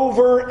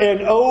over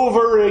and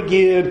over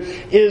again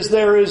is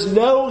there is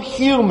no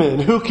human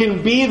who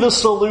can be the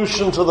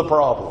solution to the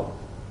problem.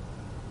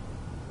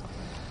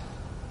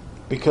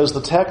 Because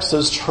the text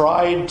has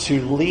tried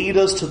to lead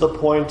us to the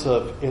point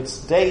of it's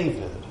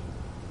David.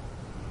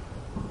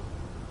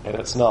 And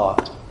it's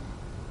not.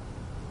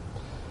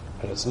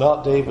 And it's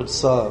not David's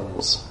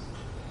sons.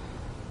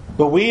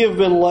 But we have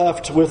been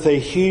left with a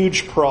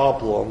huge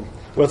problem,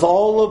 with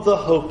all of the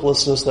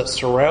hopelessness that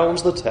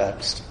surrounds the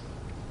text.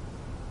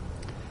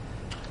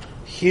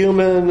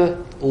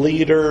 Human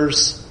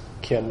leaders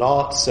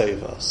cannot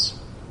save us.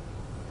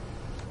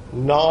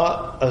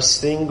 Not a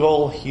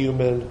single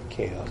human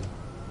can.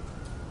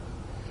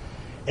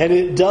 And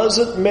it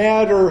doesn't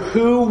matter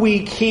who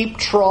we keep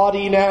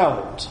trotting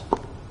out.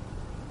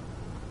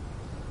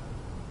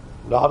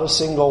 Not a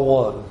single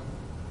one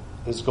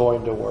is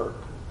going to work.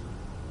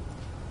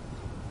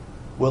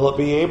 Will it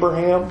be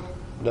Abraham?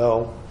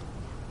 No.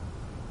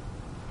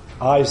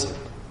 Isaac?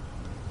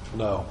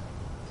 No.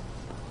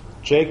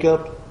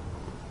 Jacob?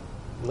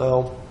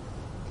 No.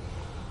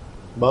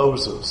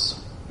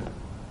 Moses?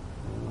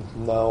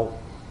 No.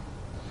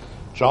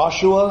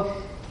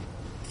 Joshua?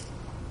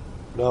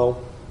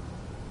 No.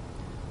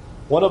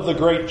 One of the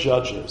great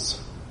judges?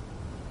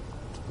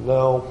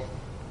 No.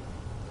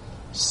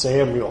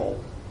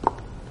 Samuel?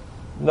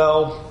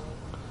 No.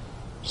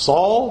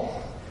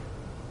 Saul?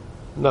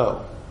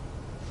 No.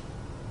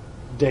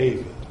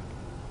 David?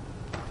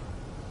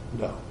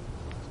 No.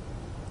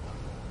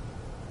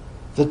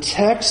 The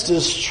text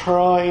is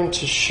trying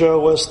to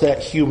show us that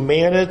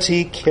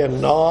humanity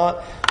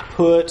cannot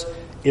put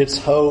its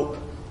hope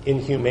in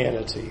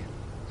humanity.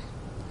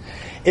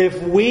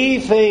 If we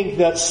think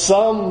that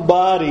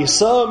somebody,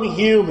 some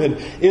human,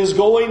 is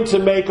going to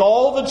make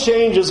all the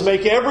changes,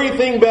 make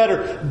everything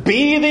better,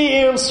 be the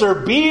answer,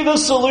 be the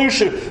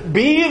solution,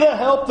 be the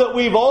help that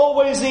we've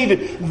always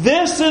needed,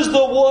 this is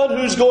the one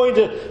who's going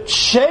to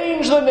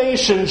change the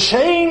nation,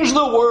 change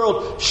the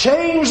world,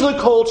 change the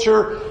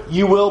culture,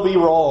 you will be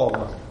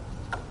wrong.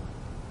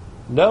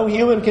 No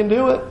human can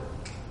do it.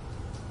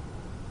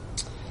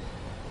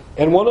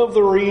 And one of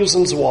the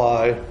reasons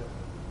why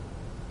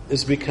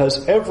is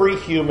because every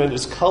human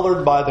is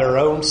colored by their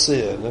own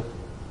sin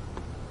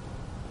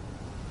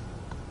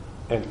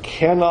and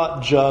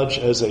cannot judge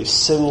as a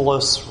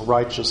sinless,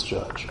 righteous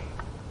judge.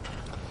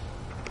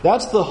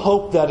 That's the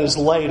hope that is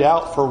laid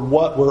out for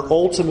what we're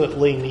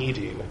ultimately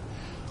needing.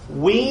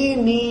 We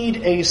need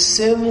a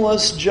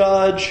sinless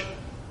judge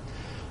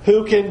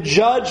who can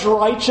judge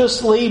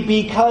righteously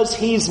because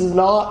he's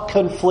not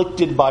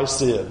conflicted by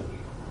sin.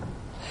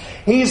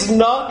 He's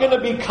not going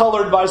to be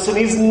colored by sin.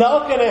 He's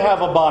not going to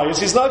have a bias.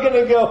 He's not going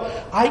to go,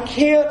 I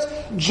can't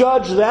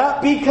judge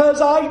that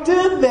because I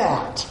did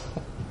that.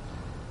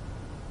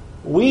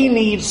 We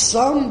need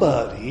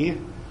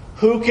somebody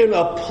who can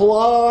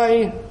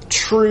apply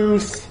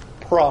truth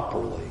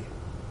properly.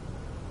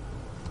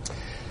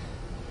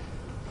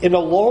 In a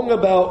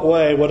long-about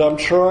way, what I'm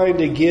trying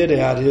to get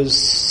at is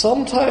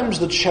sometimes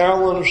the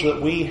challenge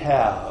that we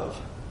have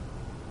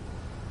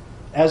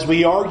as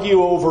we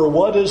argue over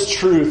what is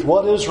truth,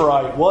 what is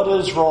right, what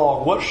is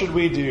wrong, what should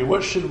we do,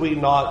 what should we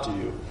not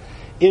do,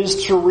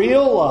 is to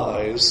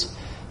realize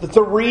that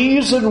the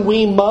reason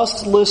we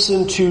must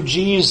listen to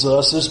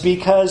Jesus is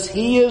because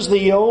He is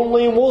the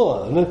only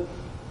one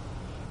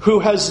who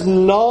has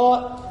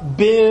not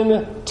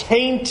been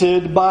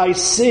tainted by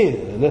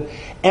sin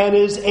and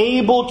is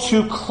able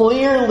to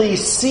clearly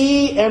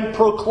see and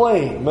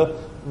proclaim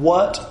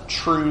what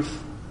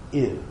truth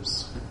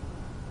is.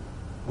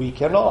 We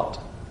cannot.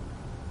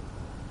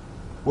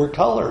 We're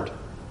colored.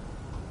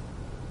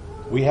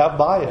 We have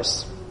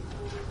bias.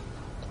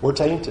 We're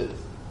tainted.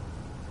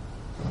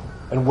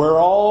 And we're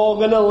all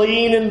going to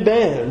lean and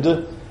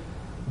bend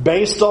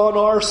based on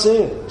our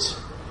sins.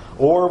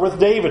 Or with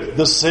David,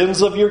 the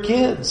sins of your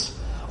kids.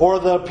 Or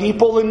the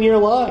people in your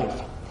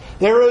life.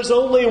 There is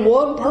only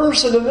one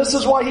person, and this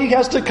is why He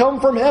has to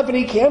come from heaven.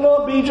 He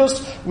cannot be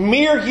just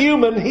mere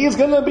human. He's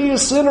going to be a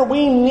sinner.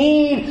 We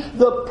need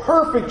the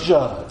perfect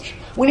judge.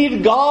 We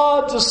need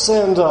God to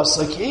send us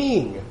a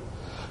king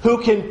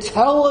who can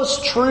tell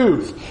us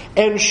truth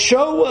and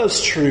show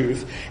us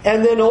truth.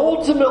 And then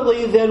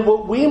ultimately, then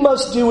what we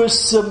must do is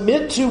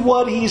submit to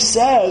what He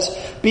says,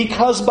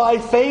 because by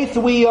faith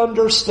we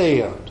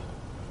understand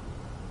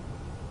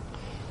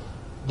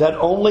that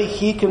only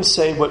He can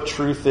say what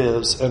truth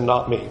is and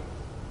not me.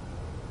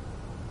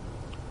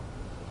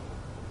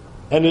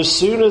 And as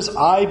soon as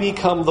I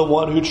become the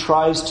one who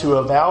tries to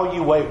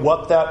evaluate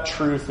what that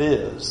truth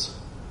is,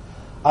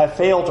 I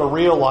fail to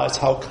realize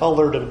how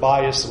colored and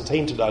biased and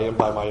tainted I am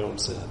by my own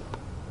sin.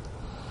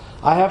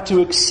 I have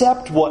to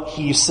accept what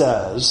He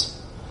says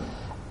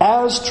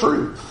as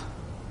truth.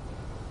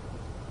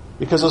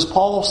 Because as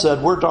Paul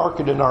said, we're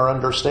darkened in our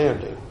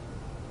understanding.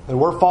 And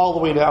we're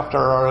following after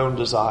our own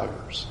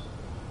desires.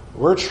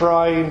 We're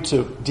trying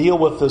to deal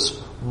with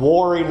this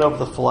warring of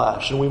the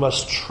flesh. And we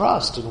must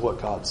trust in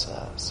what God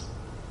says.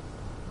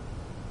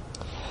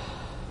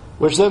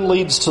 Which then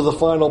leads to the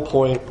final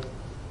point.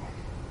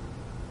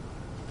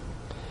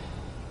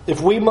 If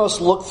we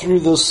must look through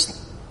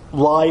this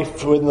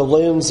life in the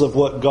lens of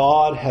what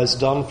God has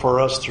done for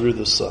us through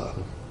the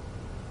Son,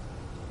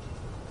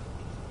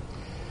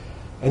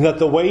 and that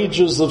the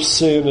wages of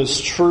sin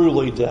is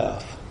truly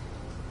death,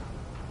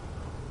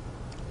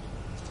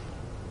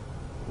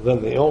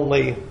 then the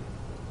only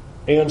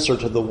answer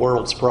to the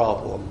world's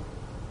problem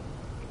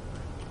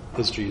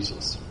is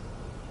Jesus.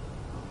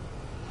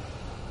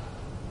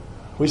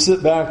 We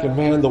sit back and,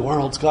 man, the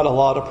world's got a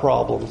lot of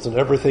problems and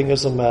everything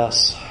is a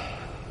mess.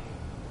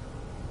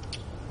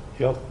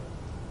 Yep,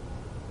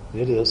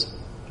 it is.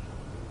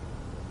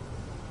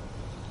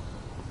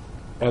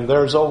 And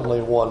there's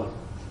only one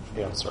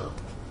answer.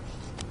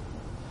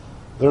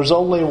 There's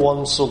only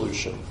one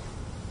solution.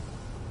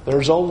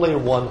 There's only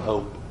one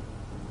hope.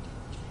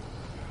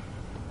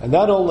 And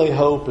that only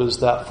hope is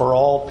that for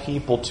all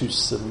people to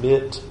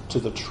submit to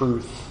the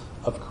truth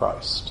of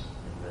Christ.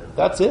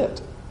 That's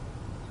it.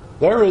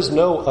 There is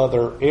no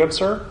other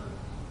answer.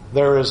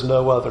 There is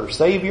no other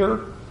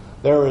Savior.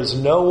 There is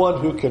no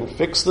one who can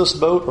fix this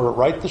boat or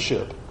right the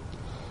ship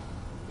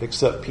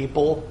except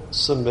people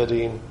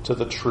submitting to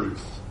the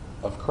truth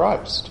of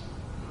Christ.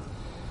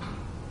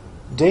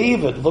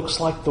 David looks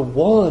like the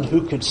one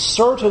who could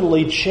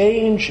certainly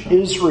change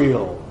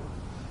Israel.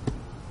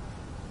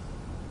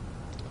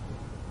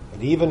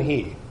 And even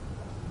he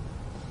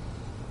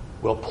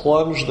will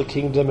plunge the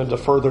kingdom into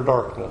further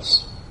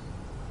darkness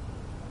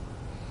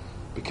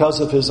because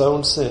of his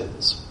own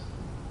sins,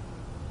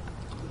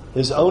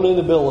 his own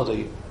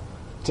inability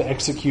to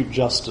execute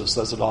justice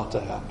as it ought to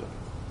happen.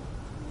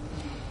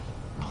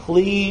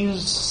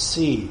 Please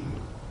see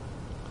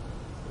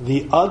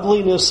the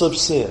ugliness of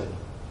sin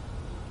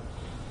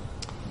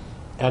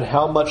and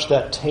how much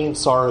that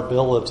taints our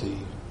ability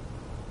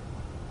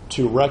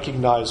to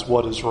recognize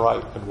what is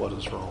right and what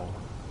is wrong.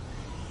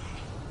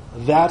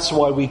 That's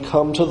why we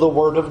come to the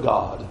Word of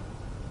God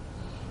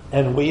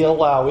and we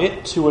allow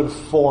it to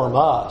inform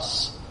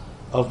us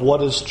of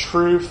what is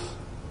truth,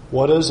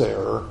 what is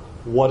error,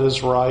 what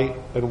is right,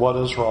 and what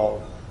is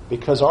wrong.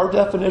 Because our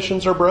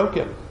definitions are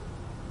broken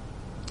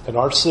and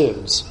our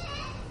sins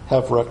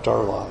have wrecked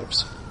our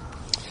lives.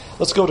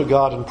 Let's go to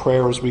God in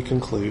prayer as we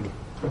conclude.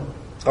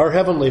 Our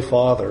Heavenly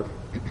Father,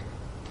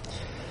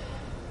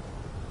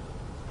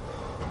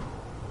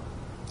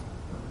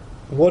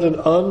 what an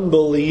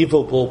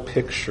unbelievable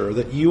picture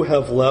that you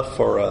have left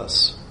for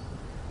us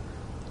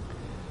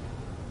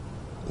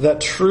that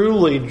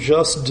truly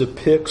just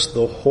depicts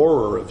the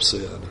horror of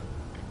sin.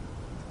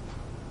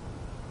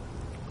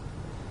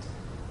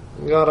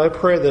 God, I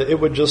pray that it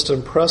would just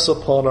impress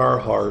upon our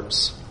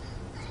hearts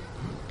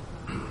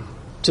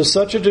to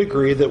such a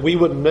degree that we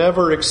would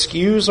never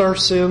excuse our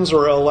sins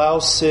or allow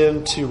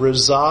sin to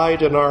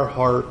reside in our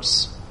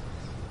hearts,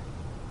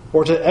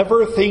 or to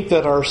ever think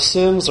that our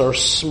sins are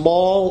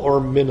small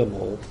or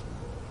minimal.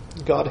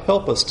 God,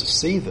 help us to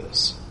see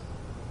this.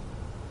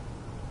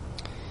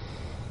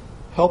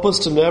 Help us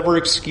to never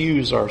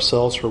excuse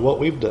ourselves for what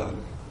we've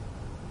done.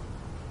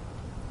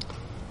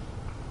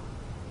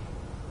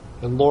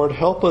 And Lord,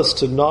 help us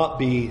to not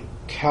be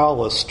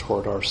callous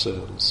toward our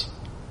sins,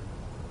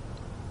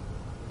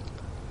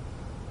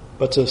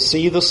 but to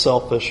see the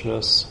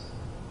selfishness,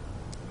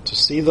 to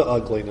see the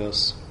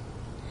ugliness,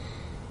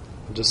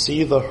 and to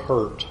see the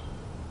hurt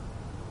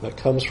that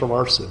comes from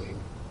our sinning.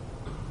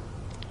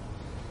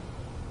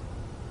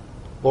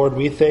 Lord,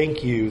 we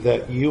thank you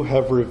that you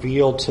have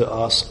revealed to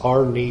us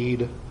our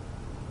need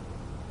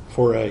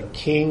for a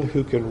king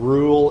who can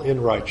rule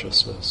in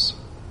righteousness.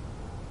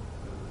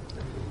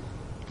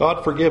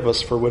 God, forgive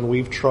us for when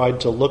we've tried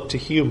to look to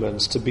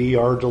humans to be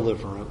our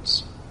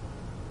deliverance.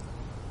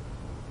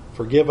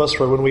 Forgive us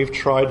for when we've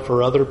tried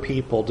for other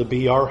people to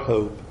be our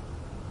hope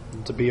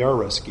and to be our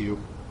rescue.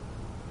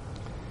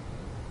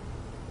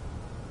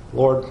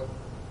 Lord,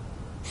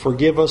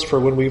 forgive us for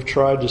when we've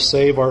tried to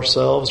save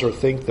ourselves or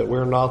think that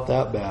we're not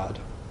that bad.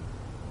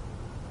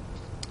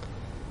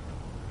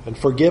 And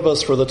forgive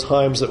us for the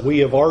times that we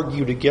have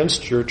argued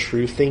against your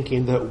truth,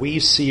 thinking that we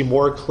see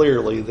more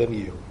clearly than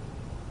you.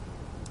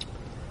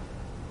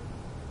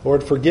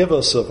 Lord, forgive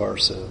us of our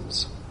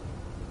sins.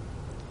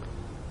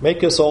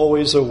 Make us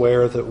always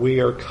aware that we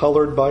are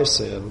colored by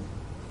sin,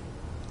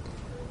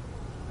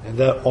 and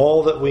that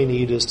all that we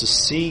need is to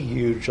see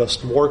you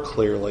just more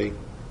clearly,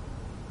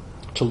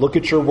 to look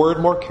at your word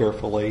more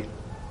carefully,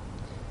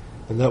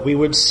 and that we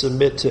would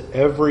submit to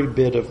every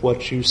bit of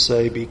what you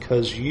say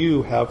because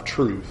you have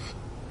truth,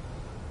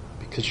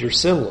 because you're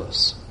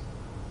sinless,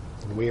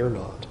 and we are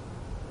not.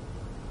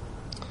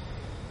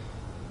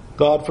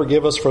 God,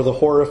 forgive us for the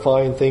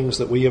horrifying things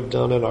that we have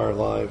done in our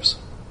lives.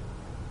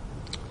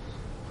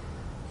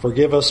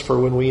 Forgive us for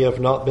when we have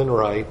not been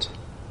right,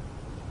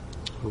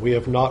 when we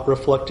have not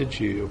reflected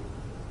you,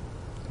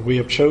 and we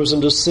have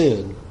chosen to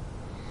sin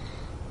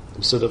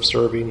instead of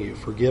serving you.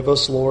 Forgive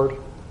us, Lord.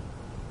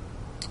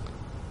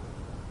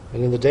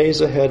 And in the days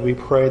ahead, we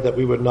pray that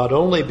we would not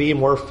only be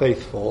more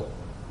faithful,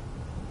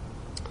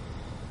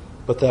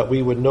 but that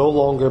we would no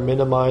longer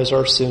minimize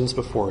our sins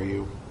before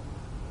you,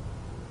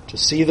 to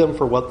see them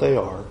for what they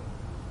are,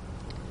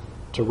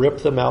 to rip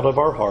them out of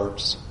our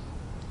hearts.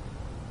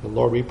 And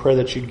Lord, we pray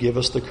that you'd give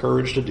us the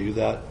courage to do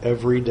that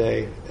every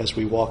day as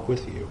we walk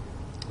with you.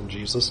 In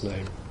Jesus'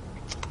 name,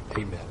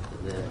 amen.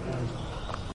 Amen.